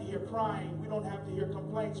don't have to hear crying, we don't have to hear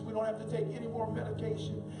complaints, we don't have to take any more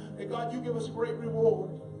medication. That God, you give us great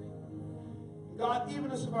reward. God,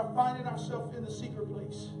 even as we're finding ourselves in the secret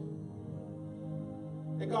place,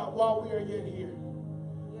 that God, while we are yet here,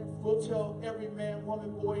 we'll tell every man,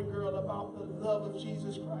 woman, boy, and girl about the love of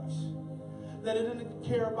Jesus Christ. That it doesn't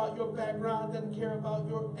care about your background, doesn't care about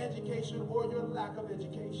your education or your lack of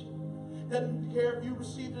education. Doesn't care if you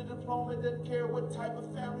received a diploma. Doesn't care what type of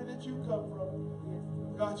family that you come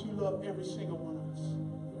from. God, you love every single one of us.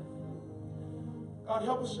 God,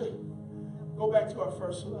 help us to go back to our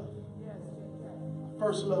first love.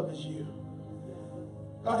 First love is you.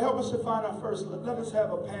 God, help us to find our first love. Let us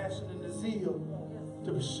have a passion and a zeal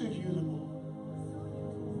to pursue you the more.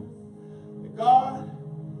 And God,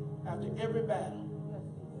 after every battle,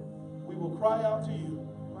 we will cry out to you,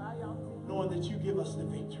 knowing that you give us the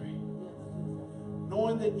victory.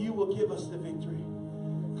 Knowing that you will give us the victory.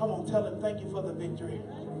 Come on, tell him, thank you for the victory.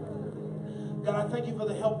 God, I thank you for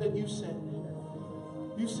the help that you sent.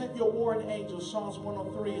 You sent your warring angels, Psalms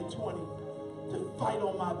 103 and 20, to fight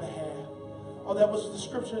on my behalf. Oh, that was the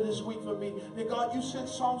scripture this week for me. That God, you sent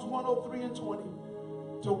Psalms 103 and 20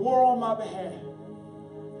 to war on my behalf.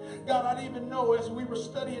 God, I didn't even know as we were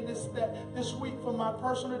studying this week for my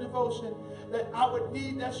personal devotion that I would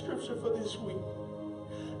need that scripture for this week.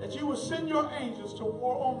 That you would send your angels to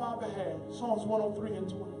war on my behalf. Psalms 103 and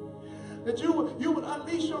 20. That you would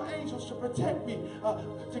unleash your angels to protect me,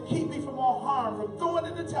 to keep me from all harm, from throwing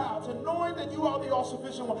in the towel, to knowing that you are the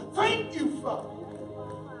all-sufficient one. Thank you, Father,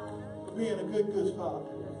 for being a good, good Father.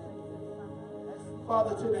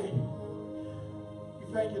 Father, today, we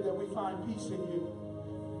thank you that we find peace in you.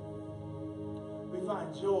 We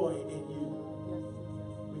find joy in you.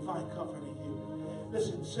 We find comfort in you.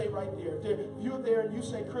 Listen, say right there. If you're there and you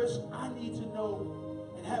say, Chris, I need to know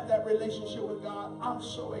and have that relationship with God. I'm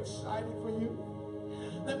so excited for you.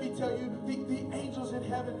 Let me tell you, the angels in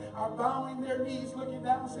heaven are bowing their knees, looking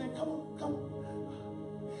down, saying, come on, come on.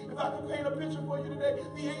 If I can paint a picture for you today,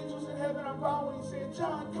 the angels in heaven are bowing, saying,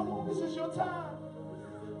 John, come on, this is your time.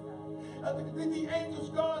 The angels,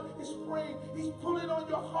 God is praying. He's pulling on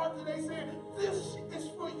your heart today, saying, this is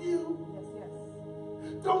for you. Yes, yes.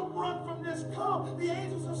 Don't run from this. Come. The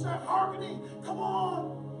angels are saying, hearkening. Come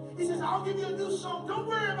on. He says, I'll give you a new song. Don't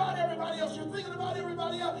worry about everybody else. You're thinking about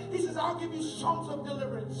everybody else. He says, I'll give you songs of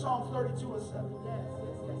deliverance. Psalms 32 and 7. Yes, yes,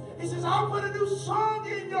 yes, yes. He says, I'll put a new song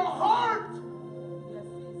in your heart. Yes,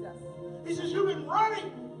 Jesus. He says, you've been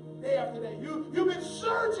running day after day. You've been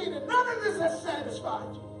searching, and none of this has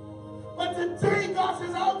satisfied you. But today, God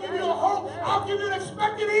says, I'll give you a hope. I'll give you an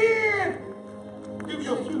expected end. Give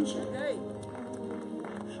you a future.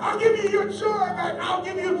 I'll give you your joy back. I'll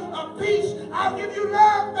give you a peace. I'll give you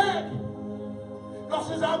love back. God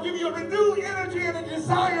says, I'll give you a renewed energy and a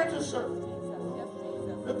desire to serve.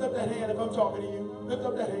 Lift up that hand if I'm talking to you. Lift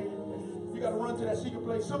up that hand. You got to run to that secret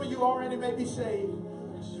place. Some of you already may be saved.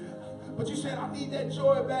 But you said, I need that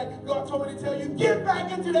joy back. God told me to tell you, get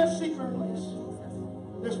back into that secret place.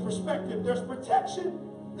 There's perspective. There's protection.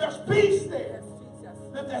 There's peace there.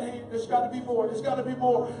 Lift that hand. There's got to be more. There's got to be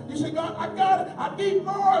more. You say, God, I got it. I need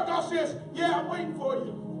more. God says, yeah, I'm waiting for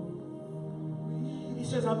you. He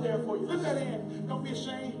says, I'm there for you. Lift that hand. Don't be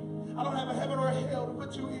ashamed. I don't have a heaven or a hell to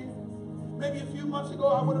put you in. Maybe a few months ago,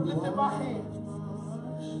 I would have lifted my hand.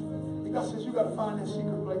 And God says, you got to find that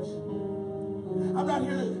secret place. I'm not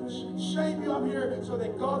here to shame you. I'm here so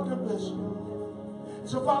that God can bless you.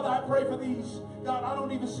 So, Father, I pray for these. God, I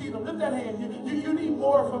don't even see them. Lift that hand. You need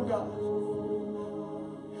more from God.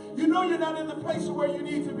 You know you're not in the place where you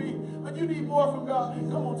need to be, but you need more from God.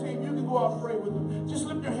 Come on, team. You can go out and pray with them. Just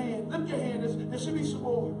lift your hand. Lift your hand. There should be some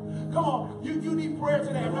more. Come on. You need prayer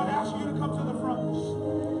today. I'm not asking you to come to the front.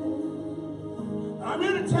 I'm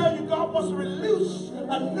here to tell you God wants to release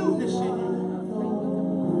a newness in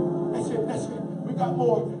you. That's it. That's it. We got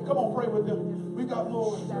more. Come on, pray with them. We got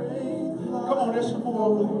more. Come on, there's some more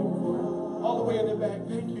over there. All the way in the back.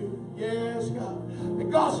 Thank you. Yes, God.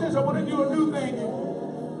 And God says, I want to do a new thing. Oh,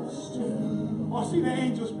 I see the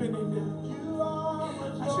angels bending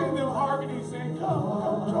down. I see them hearkening, saying,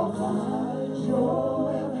 come, draw close.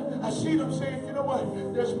 I see them saying, you know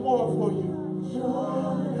what? There's more for you.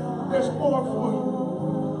 There's more for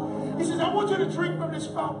you. He says, I want you to drink from this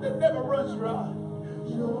fountain that never runs dry.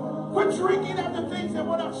 Quit drinking after things that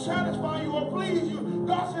will not satisfy you or please you.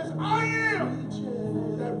 God says, I am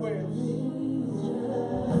that well.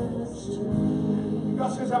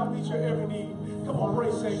 God says, I'll meet your every need. Come on,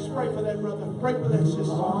 pray, saints. Pray for that brother. Pray for that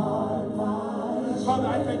sister. Father,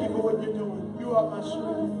 I thank you for what you're doing. You are my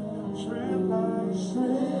strength. Strength like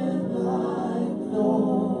no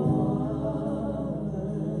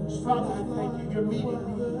other. Father, I thank you. You're meeting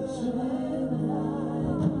needs.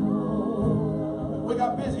 We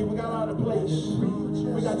got busy. We got out of place.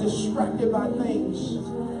 We got distracted by things.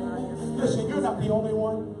 Listen, you're not the only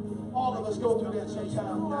one. All of us go through that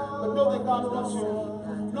sometimes. But know that God loves you.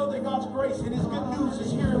 Know that God's grace and His good news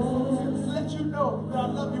is here to let you know that I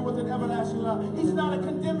love you with an everlasting love. He's not a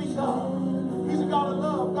condemning God. He's a God of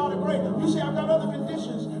love, God of grace. You say, I've got other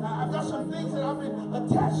conditions. I've got got some things that I've been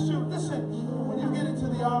attached to. Listen, when you get into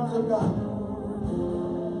the arms of God,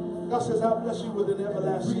 God says, I'll bless you with an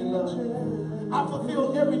everlasting love. I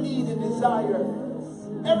fulfill every need and desire,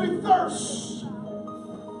 every thirst.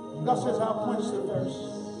 God says, I'll quench the thirst.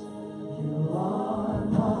 You are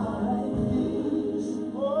my peace.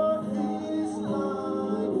 Oh, peace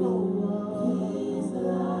like no other.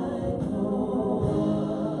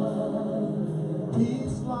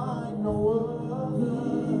 Peace like no other.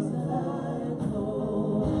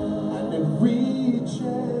 And it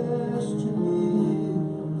reaches to me.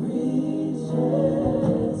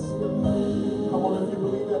 Come on, if you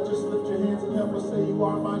believe that, just lift your hands and help us say, you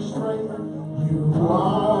are my strength. You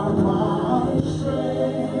are my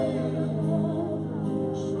strength.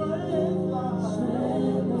 Strength like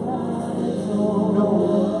no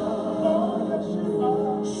other. Oh, yes, you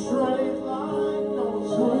are. Strength like no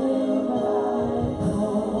other.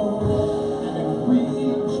 And it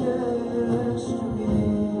reaches to me.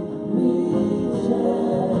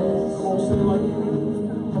 Come on, say it like you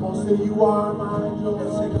do. Come on, say you are my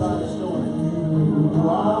joy. Sing God is doing it. You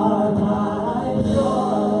are my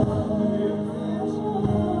joy.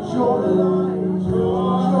 Joy life,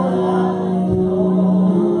 joy life.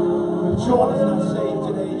 Joy is not saved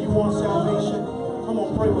today. You want salvation? Come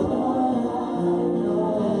on, pray with me.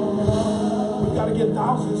 We've got to get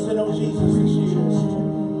thousands to know Jesus this year.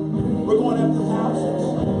 We're going after thousands.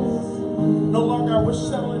 No longer are we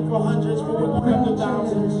settling for hundreds, but we're going after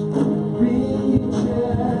thousands.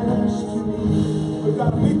 We've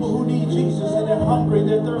got people who need Jesus and they're hungry,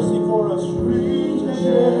 they're thirsty for us.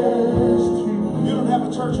 You don't have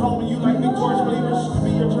a church home and you like Victorious Believers to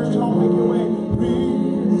be your church home, make your way.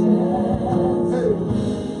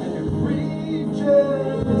 And it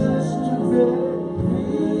reaches to me.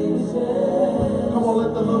 Come on,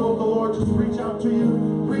 let the love of the Lord just reach out to you.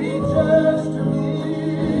 Reaches to me.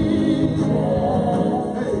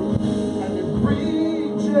 And it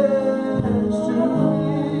reaches to me.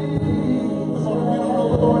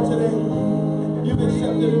 Lord, today, you've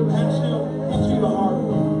accepted Him and Him into your heart.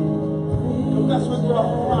 Confess with your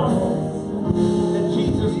mouth that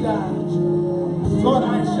Jesus died. Lord,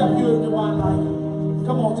 I accept you into my life.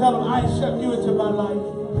 Come on, tell Him, I accept you into my life.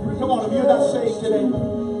 Come on, if you're not saved today,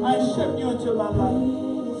 I accept you into my life.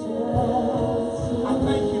 I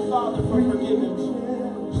thank you, Father, for forgiving me.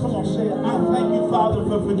 Come on, say it. I thank you, Father,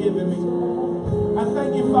 for forgiving me. I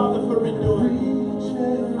thank you, Father, for renewing me.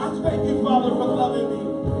 I thank you, Father, for loving me.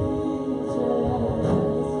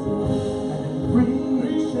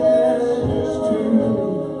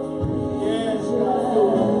 Yes,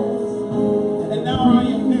 God. And now I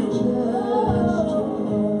am new.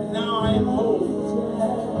 And now I am whole.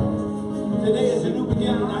 Today is a new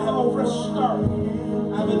beginning. I have a fresh start.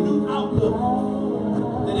 I have a new outlook.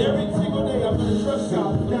 That every single day I'm going to trust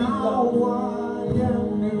God. Now I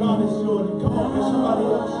am new. God is doing it. Come on, there's somebody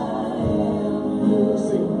else.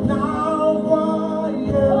 Sing, now I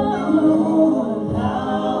am new.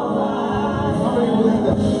 How many believe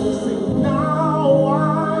that? Sing, now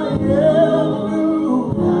I am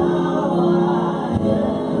new.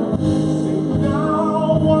 Sing,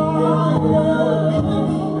 now I am new.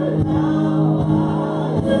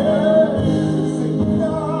 Sing,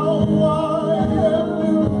 now I am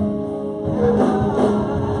new.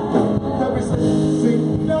 Let me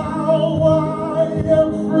sing, now I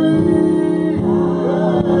am free.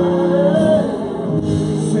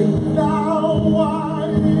 Sing, now I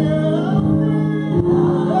am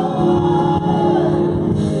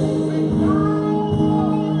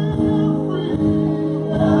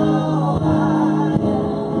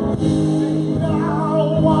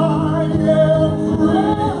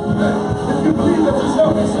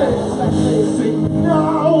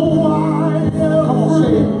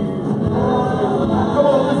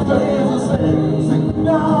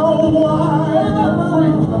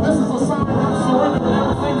This is a sign